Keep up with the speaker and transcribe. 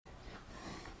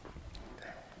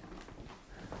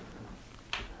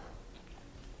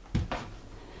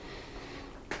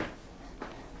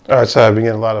All right, so I've been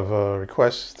getting a lot of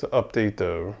requests to update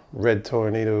the Red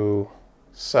Tornado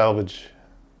Salvage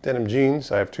denim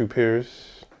jeans. I have two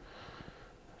pairs.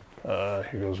 Here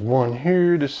goes one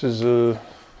here. This is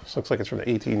this looks like it's from the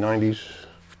 1890s.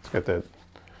 It's got that,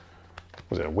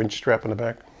 was that a winch strap on the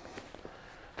back?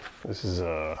 This is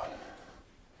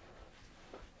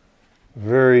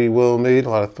very well made.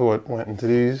 A lot of thought went into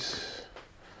these.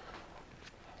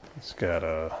 It's got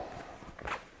a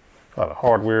lot of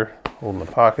hardware holding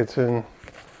the pockets in.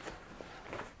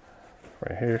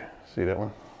 Right here, see that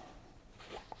one?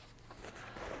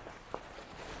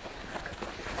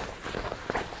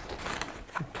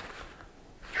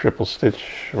 Triple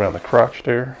stitch around the crotch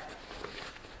there.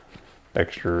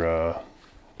 Extra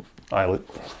eyelet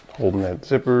holding that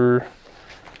zipper.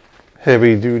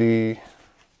 Heavy duty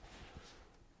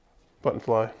button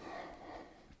fly.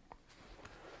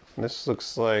 And this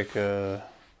looks like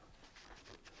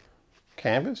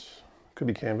canvas. Could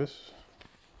be canvas.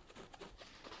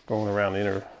 Going around the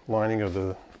inner lining of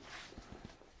the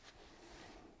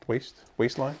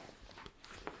waistline.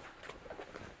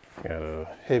 Got a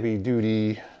heavy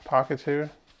duty pockets here.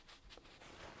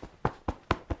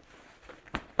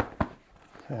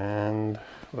 And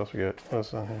what else we got? What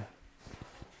else on here?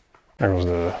 There was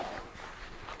the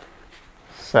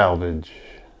Selvedge.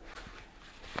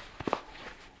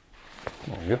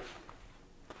 There you go.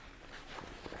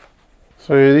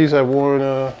 So yeah, these I've worn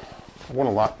a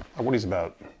lot. I wore these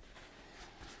about,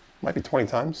 might be 20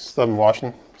 times. Still haven't washed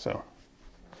them, so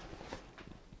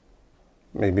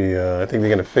maybe I think they're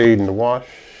gonna fade in the wash.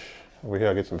 Over here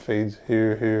I get some fades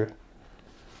here.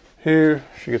 Should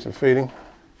get some fading.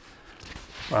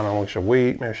 I don't know, I should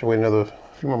wait. Maybe I should wait another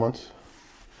few more months.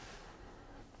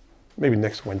 Maybe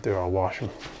next winter I'll wash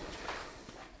them.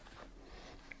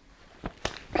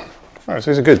 All right,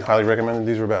 so these are good. Highly recommended.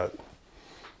 These were about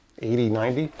 80,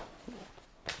 90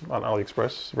 on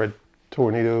AliExpress. Red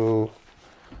Tornado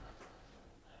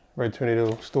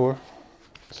store.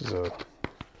 This is a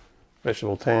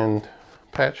vegetable tanned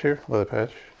patch here, leather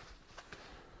patch.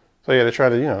 So yeah, they're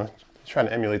trying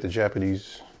to emulate the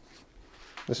Japanese.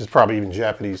 This is probably even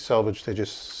Japanese selvage. They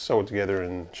just sew it together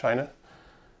in China.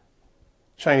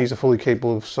 Chinese are fully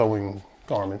capable of sewing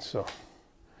garments, so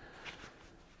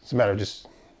it's a matter of just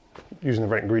using the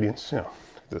right ingredients. You know,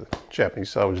 the Japanese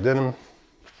selvage denim,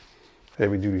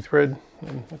 heavy duty thread,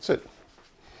 and that's it.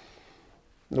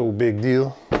 No big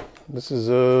deal. This is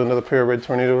another pair of Red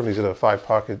Tornado. These are the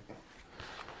 5-pocket,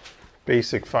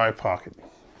 basic 5-pocket.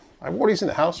 I wore these in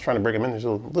the house trying to break them in. They're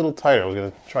a little tighter. I was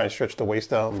going to try and stretch the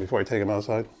waist out before I take them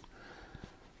outside.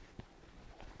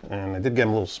 And I did get them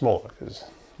a little smaller because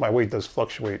my weight does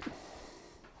fluctuate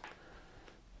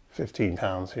 15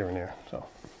 pounds here and there. So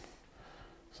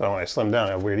when I slim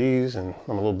down, I wear these, and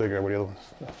I'm a little bigger, I wear the other ones.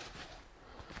 So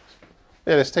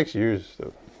yeah, this takes years.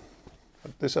 So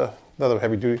this is another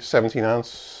heavy duty, 17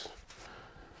 ounce.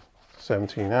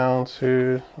 17 ounce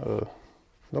here.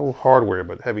 No hardware,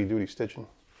 but heavy duty stitching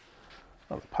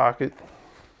on the pocket.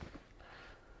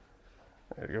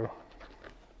 There you go.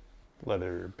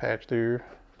 Leather patch there.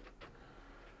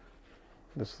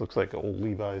 This looks like an old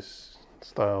Levi's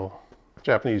style.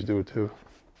 Japanese do it too.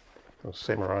 Those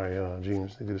samurai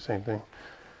jeans, they do the same thing.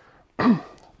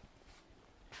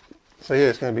 So yeah,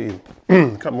 it's gonna be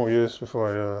a couple more years before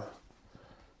I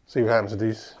see what happens to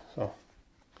these. So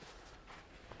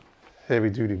heavy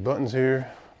duty buttons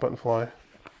here, button fly.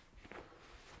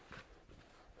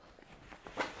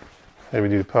 Heavy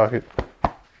duty pocket.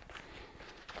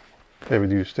 Heavy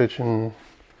duty stitching.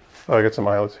 Oh, I got some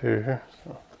eyelets here.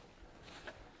 So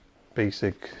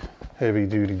basic heavy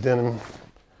duty denim.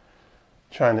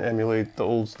 Trying to emulate the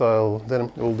old style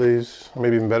denim, old days, or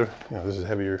maybe even better. You know, this is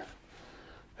heavier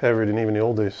than even the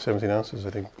old days, 17 ounces. I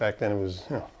think back then it was,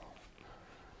 you know,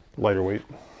 lighter weight.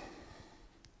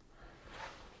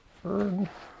 Alright,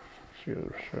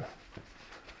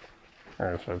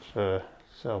 so it's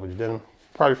Selvedge denim.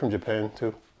 Probably from Japan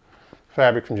too.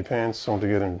 Fabric from Japan, sewn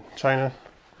together in China.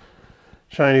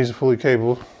 Chinese are fully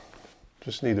capable.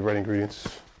 Just need the right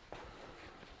ingredients.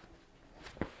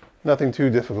 Nothing too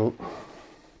difficult.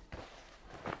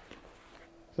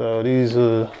 So these,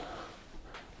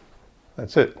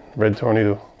 that's it. Red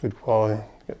Tornado, good quality.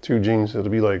 Got two jeans. It'll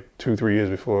be like 2-3 years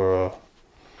before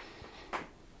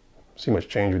see much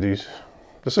change with these.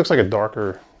 This looks like a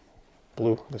darker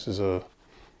blue. This is a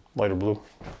lighter blue.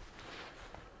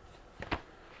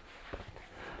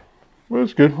 Well,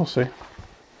 it's good. We'll see.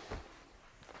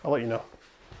 I'll let you know.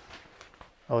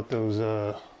 I'll let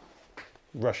those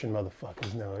Russian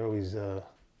motherfuckers know. They're always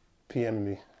PMing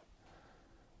me.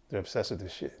 They're obsessed with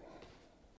this shit.